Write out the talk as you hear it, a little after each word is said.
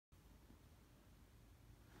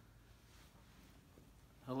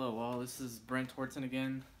Hello all, this is Brent Horton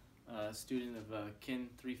again, a student of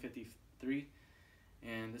KIN353,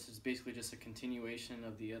 and this is basically just a continuation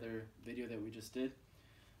of the other video that we just did.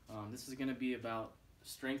 This is going to be about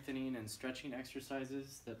strengthening and stretching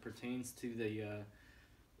exercises that pertains to the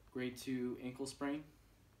grade 2 ankle sprain.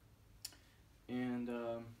 And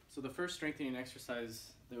so the first strengthening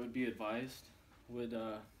exercise that would be advised would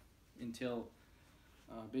entail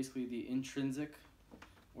basically the intrinsic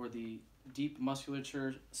or the deep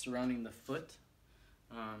musculature surrounding the foot.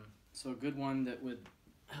 So a good one that would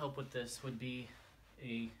help with this would be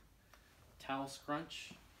a towel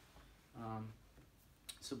scrunch.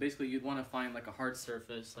 So basically you'd want to find like a hard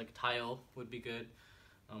surface, like tile would be good.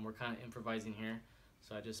 We're kind of improvising here,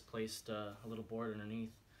 so I just placed a little board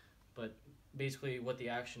underneath. But basically what the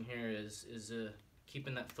action here is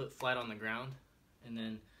keeping that foot flat on the ground, and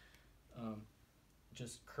then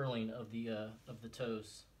just curling of the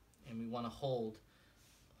toes. And we want to hold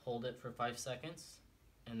it for 5 seconds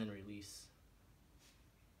and then release.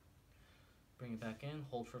 Bring it back in,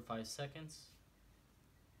 hold for 5 seconds.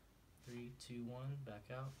 3, 2, 1, back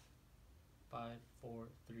out. 5, 4,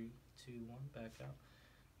 3, 2, 1, back out.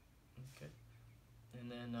 Okay. And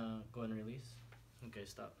then go ahead and release. Okay,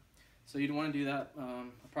 stop. So you'd want to do that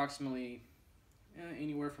approximately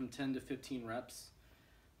anywhere from 10 to 15 reps,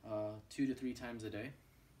 2 to 3 times a day.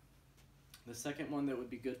 The second one that would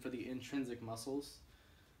be good for the intrinsic muscles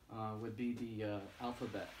would be the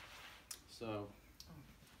alphabet. So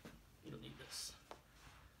you don't need this.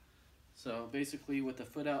 So basically with the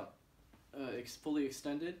foot out fully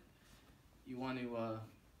extended, you want to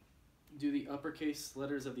do the uppercase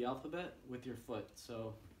letters of the alphabet with your foot.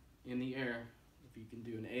 So in the air, if you can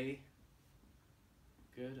do an A,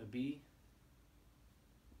 good, a B,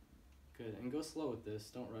 good, and go slow with this,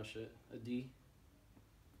 don't rush it, a D,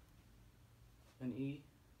 an E,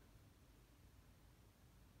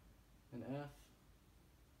 an F,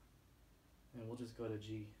 and we'll just go to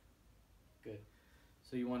G. Good.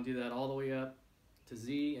 So you want to do that all the way up to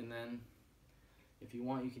Z, and then if you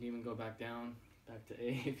want, you can even go back down, back to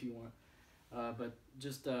A if you want. But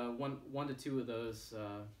just one to two of those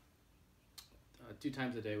 2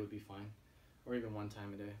 times a day would be fine, or even 1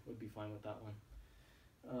 time a day would be fine with that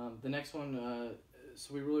one. The next one,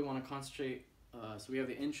 so we really want to concentrate. So we have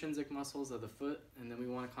the intrinsic muscles of the foot, and then we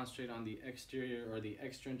want to concentrate on the exterior or the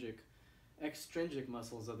extrinsic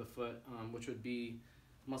muscles of the foot, which would be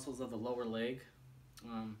muscles of the lower leg.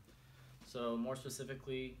 So more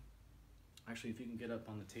specifically, actually, if you can get up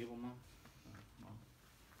on the table, Mom.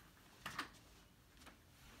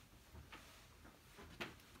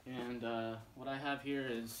 And what I have here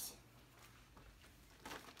is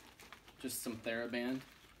just some TheraBand.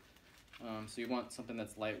 So you want something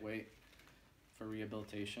that's lightweight for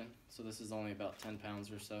rehabilitation. So this is only about 10 pounds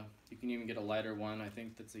or so. You can even get a lighter one, I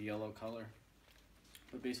think that's a yellow color.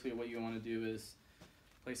 But basically what you want to do is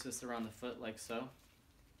place this around the foot like so,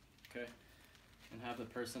 okay, and have the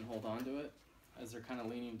person hold on to it as they're kind of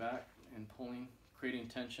leaning back and pulling, creating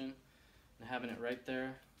tension, and having it right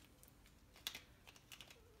there,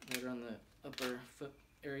 right around the upper foot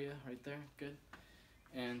area, right there, good.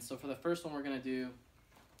 And so for the first one we're going to do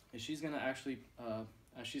is she's going to actually,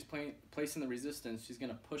 as she's placing the resistance, she's going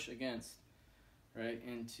to push against, right,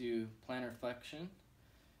 into plantar flexion,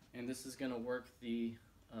 and this is going to work the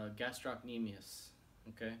gastrocnemius,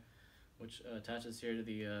 okay, which attaches here to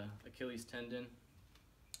the Achilles tendon,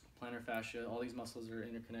 plantar fascia. All these muscles are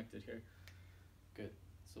interconnected here. Good.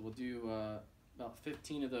 So we'll do about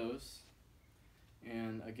 15 of those,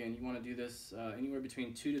 and again, you want to do this anywhere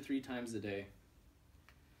between 2 to 3 times a day.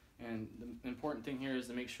 And the important thing here is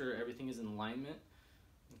to make sure everything is in alignment.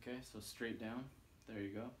 Okay, so straight down. There you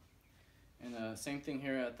go. And same thing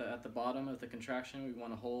here at the bottom of the contraction. We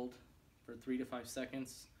want to hold for 3 to 5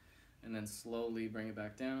 seconds, and then slowly bring it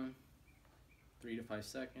back down. 3 to 5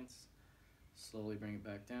 seconds. Slowly bring it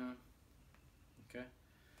back down. Okay,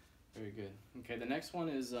 very good. Okay, the next one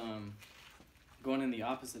is going in the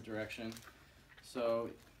opposite direction. So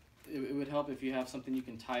it would help if you have something you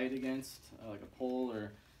can tie it against, like a pole,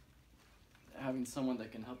 or having someone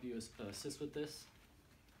that can help you assist with this.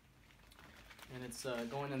 And it's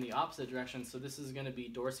going in the opposite direction, so this is going to be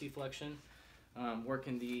dorsiflexion,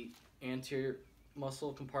 working the anterior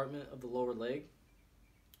muscle compartment of the lower leg,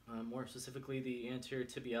 more specifically the anterior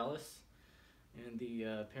tibialis and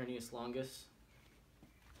the peroneus longus.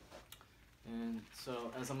 And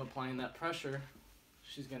so as I'm applying that pressure,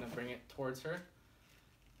 she's going to bring it towards her,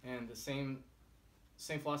 and the same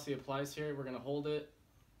philosophy applies here. We're going to hold it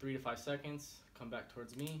 3 to 5 seconds, come back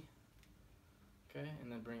towards me, okay, and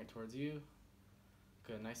then bring it towards you.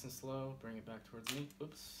 Good, nice and slow, bring it back towards me.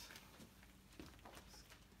 Oops.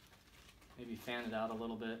 maybe fan it out a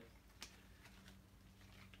little bit.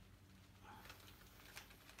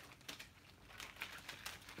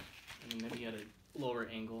 And maybe at a lower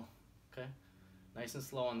angle, okay? Nice and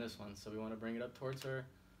slow on this one. So we want to bring it up towards her,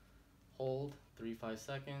 hold 3-5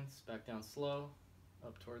 seconds, back down slow,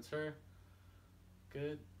 up towards her,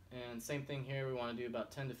 good. And same thing here, we want to do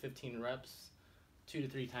about 10 to 15 reps, 2 to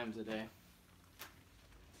 3 times a day.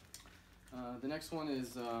 The next one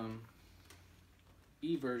is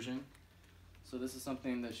E version. So this is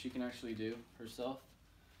something that she can actually do herself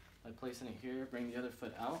by placing it here, bring the other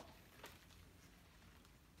foot out,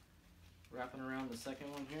 wrapping around the second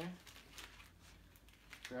one here,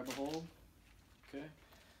 grab a hold, okay?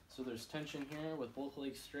 So there's tension here with both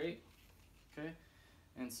legs straight, okay?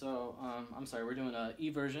 And so, I'm sorry, we're doing a E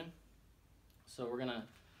version. So we're gonna,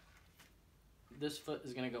 this foot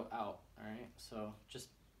is gonna go out, all right? So just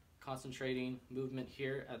concentrating movement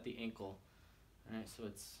here at the ankle, all right? So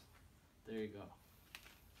it's, there you go.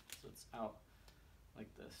 So it's out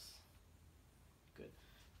like this, good.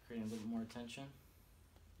 Creating a little more tension.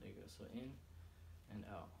 There you go, so in and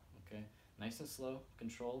out, okay? Nice and slow,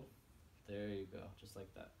 controlled. There you go, just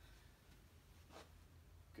like that.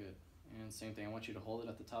 Good, and same thing, I want you to hold it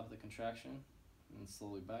at the top of the contraction and then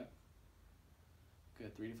slowly back.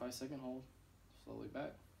 Good, 3 to 5 second hold, slowly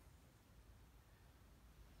back.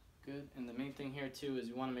 Good, and the main thing here too is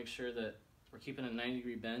you wanna make sure that we're keeping a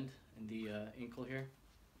 90-degree bend in the ankle here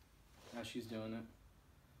as she's doing it.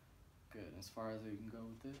 Good, as far as you can go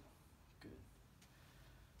with it, good.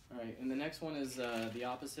 Alright, and the next one is the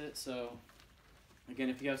opposite. So again,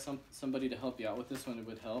 if you have somebody to help you out with this one, it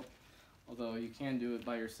would help. Although you can do it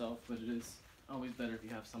by yourself, but it is always better if you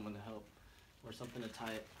have someone to help or something to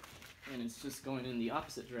tie it. And it's just going in the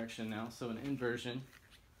opposite direction now, so an inversion.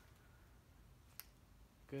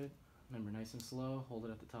 Good. Remember, nice and slow, hold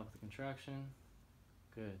it at the top of the contraction.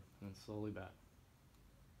 Good, and then slowly back.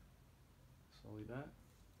 Slowly back.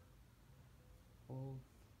 Hold,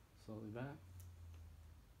 slowly back.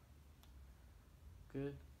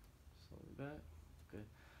 Good, slowly back, good.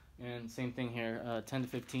 And same thing here, 10 to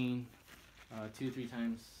 15, 2 to 3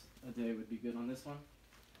 times a day would be good on this one.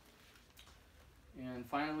 And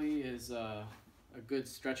finally is a good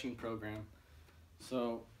stretching program.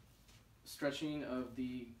 So stretching of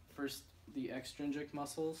the extrinsic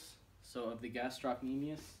muscles, so of the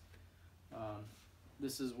gastrocnemius.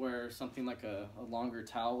 This is where something like a longer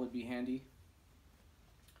towel would be handy.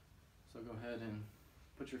 So go ahead and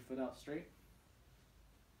put your foot out straight.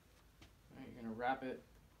 All right, you're gonna wrap it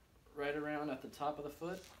right around at the top of the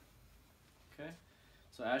foot. Okay,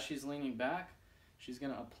 so as she's leaning back, she's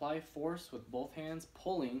gonna apply force with both hands,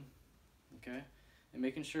 pulling, okay, and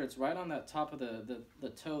making sure it's right on that top of the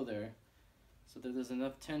toe there, so that there's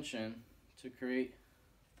enough tension to create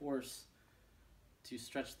force to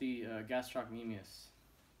stretch the gastrocnemius.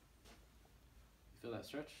 You feel that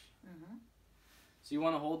stretch? Mm-hmm. So you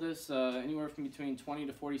want to hold this anywhere from between 20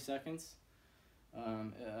 to 40 seconds,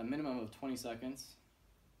 a minimum of 20 seconds.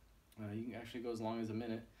 You can actually go as long as a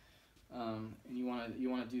minute, and you want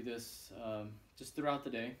to do this just throughout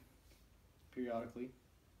the day, periodically.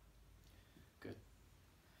 Good.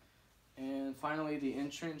 And finally, the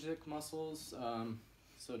intrinsic muscles.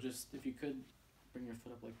 So just if you could bring your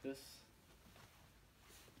foot up like this.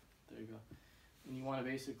 There you go. And you want to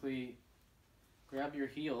basically grab your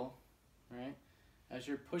heel, right? As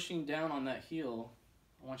you're pushing down on that heel,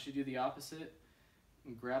 I want you to do the opposite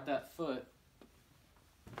and grab that foot.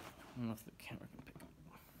 I don't know if the camera can pick up.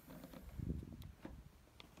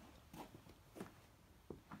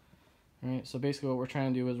 Alright, so basically what we're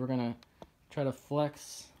trying to do is we're going to try to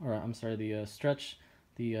flex, or I'm sorry, stretch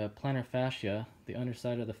the plantar fascia, the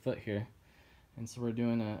underside of the foot here. And so we're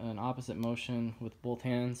doing an opposite motion with both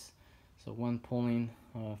hands. So one pulling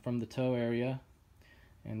from the toe area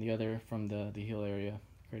and the other from the heel area,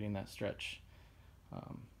 creating that stretch.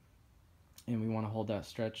 And we want to hold that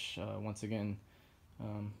stretch once again,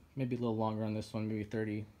 maybe a little longer on this one, maybe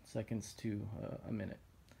 30 seconds to a minute,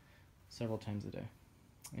 several times a day.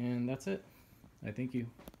 And that's it. I thank you.